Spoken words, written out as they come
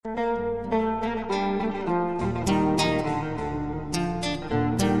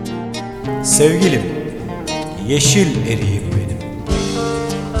Sevgilim, yeşil eriğim benim.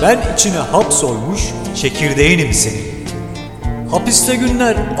 Ben içine hapsolmuş çekirdeğinim senin. Hapiste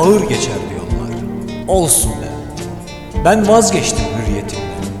günler ağır geçer diyorlar. Olsun be. Ben vazgeçtim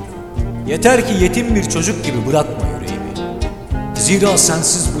hürriyetimden. Yeter ki yetim bir çocuk gibi bırakma yüreğimi. Zira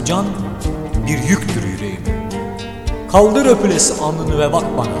sensiz bu can bir yüktür yüreğime. Kaldır öpülesi alnını ve bak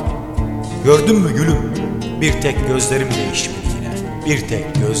bana. Gördün mü gülüm? Bir tek gözlerim değişmedi yine. Bir tek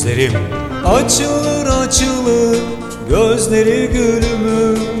gözlerim. Açılır açılır gözleri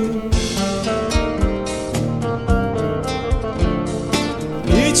gülümün.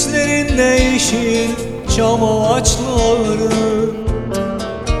 İçlerinde yeşil çam ağaçları.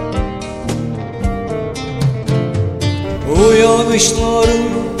 Uyanışların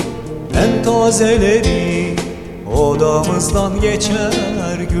en tazeleri odamızdan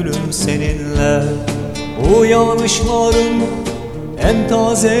geçer gülüm seninle. Uyanışların en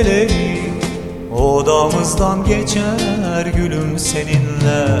tazeleri odamızdan geçer gülüm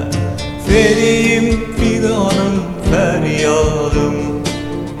seninle. Feriyim figanım feryadım,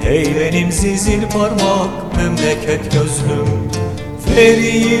 hey benim zizil parmak memleket gözlüm.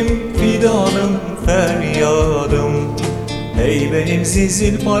 Feriyim fidanım feryadım, hey benim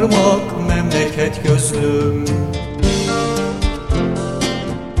zizil parmak memleket gözlüm.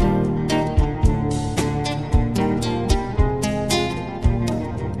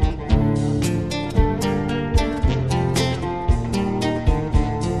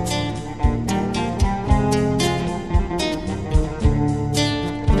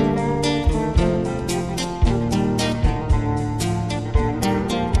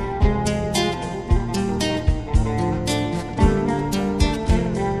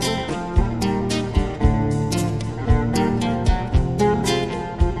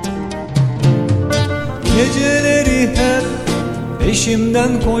 Geceleri hep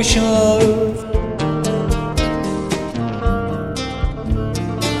peşimden koşar,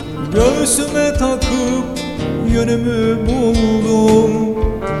 göğsüme takıp yönümü buldum.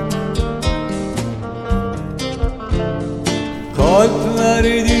 Kalp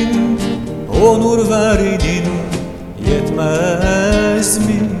verdin, onur verdin, yetmez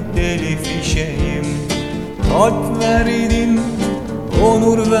mi deli fişeğim? Kalp verdin,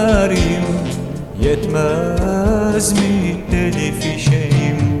 onur verdin, yetmez mi deli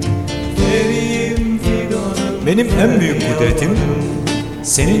fişeğim? Feriyim figanım. Benim en büyük kudretim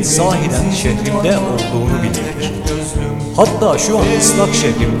senin sahiden şehrimde olduğunu bilmek. Hatta şu an ıslak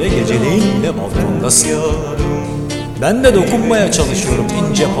şehrimde geceleyin bile balkondasın. Ben de dokunmaya çalışıyorum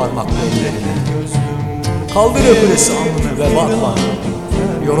ince parmaklı ellerine. Kaldır öpülesi alnını ve bakma.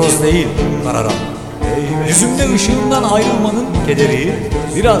 Yoroz değil kararan. Yüzümde ışığından ayrılmanın kederi,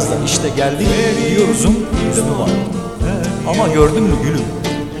 biraz da işte geldik diyoruzun hüznü var. Ama gördün mü gülüm?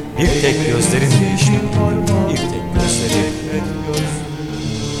 Bir tek gözlerin değişti. Bir tek gözlerin.